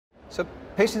So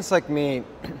Patients Like Me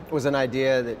was an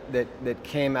idea that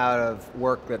came out of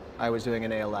work that I was doing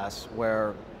in ALS,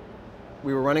 where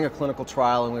we were running a clinical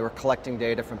trial and we were collecting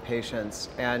data from patients,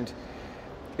 and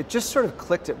it just sort of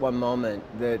clicked at one moment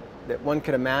that one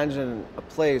could imagine a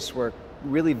place where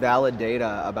really valid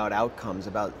data about outcomes,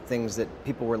 about things that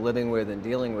people were living with and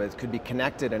dealing with, could be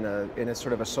connected in a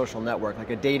sort of a social network, like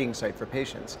a dating site for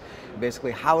patients.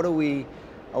 Basically, how do we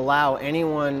allow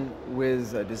anyone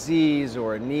with a disease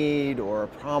or a need or a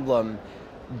problem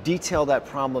detail that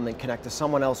problem and connect to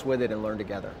someone else with it and learn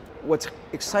together? What's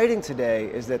exciting today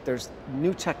is that there's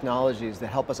new technologies that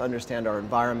help us understand our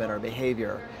environment, our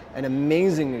behavior, and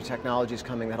amazing new technologies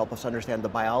coming that help us understand the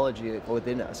biology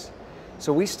within us.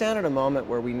 So we stand at a moment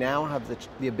where we now have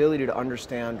the ability to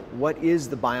understand what is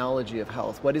the biology of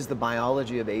health, what is the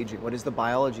biology of aging, what is the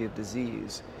biology of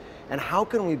disease, and how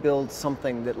can we build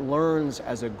something that learns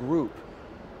as a group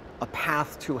a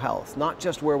path to health, not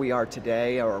just where we are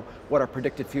today or what our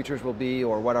predicted futures will be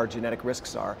or what our genetic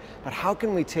risks are, but how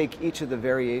can we take each of the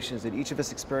variations that each of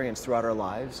us experience throughout our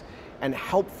lives and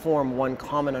help form one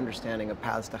common understanding of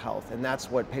paths to health. And that's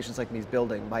what Patients Like Me is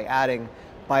building by adding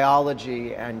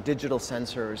biology and digital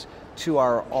sensors to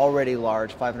our already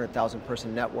large 500,000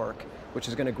 person network, which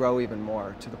is going to grow even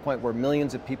more, to the point where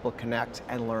millions of people connect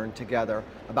and learn together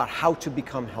about how to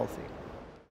become healthy.